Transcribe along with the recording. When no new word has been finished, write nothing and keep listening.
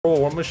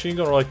war machine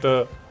gun or like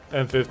the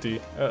M50,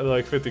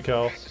 like 50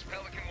 cal?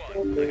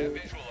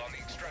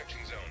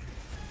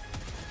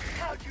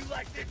 How'd you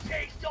like the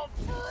taste of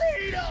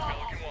freedom?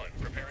 Pelican 1,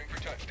 preparing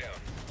for touchdown.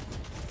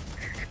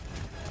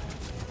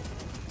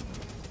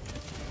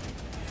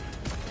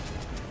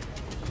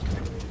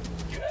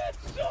 Get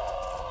some!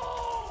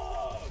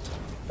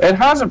 It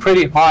has a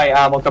pretty high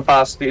ammo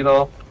capacity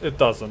though. It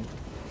doesn't.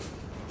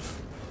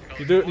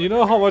 You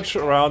know how much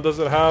round does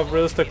it have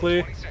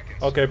realistically?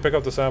 Okay, pick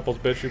up the samples,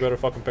 bitch. You better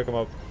fucking pick them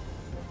up.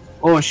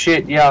 Oh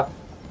shit, yeah.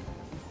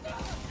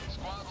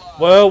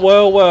 Well,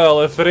 well,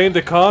 well, if it ain't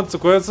the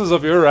consequences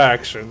of your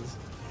actions.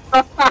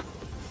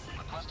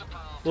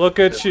 Look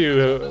at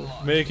you,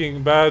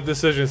 making bad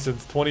decisions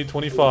since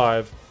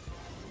 2025.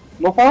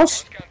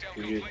 Mohos?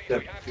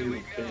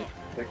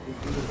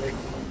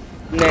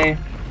 Nay.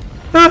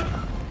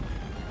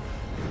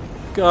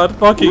 God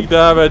fucking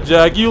damn it,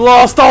 Jack. You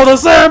lost all the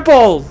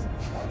samples!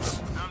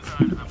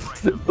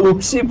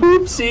 Oopsie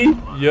poopsie.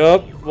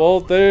 Yup, well,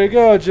 there you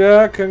go,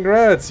 Jack.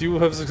 Congrats. You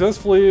have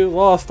successfully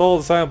lost all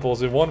the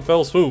samples in one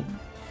fell swoop.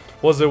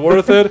 Was it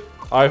worth it?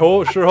 I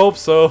sure hope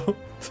so.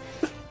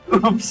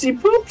 Oopsie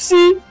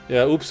poopsie.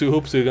 Yeah, oopsie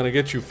hoopsie gonna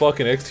get you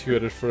fucking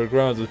executed for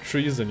grounds of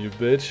treason, you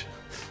bitch.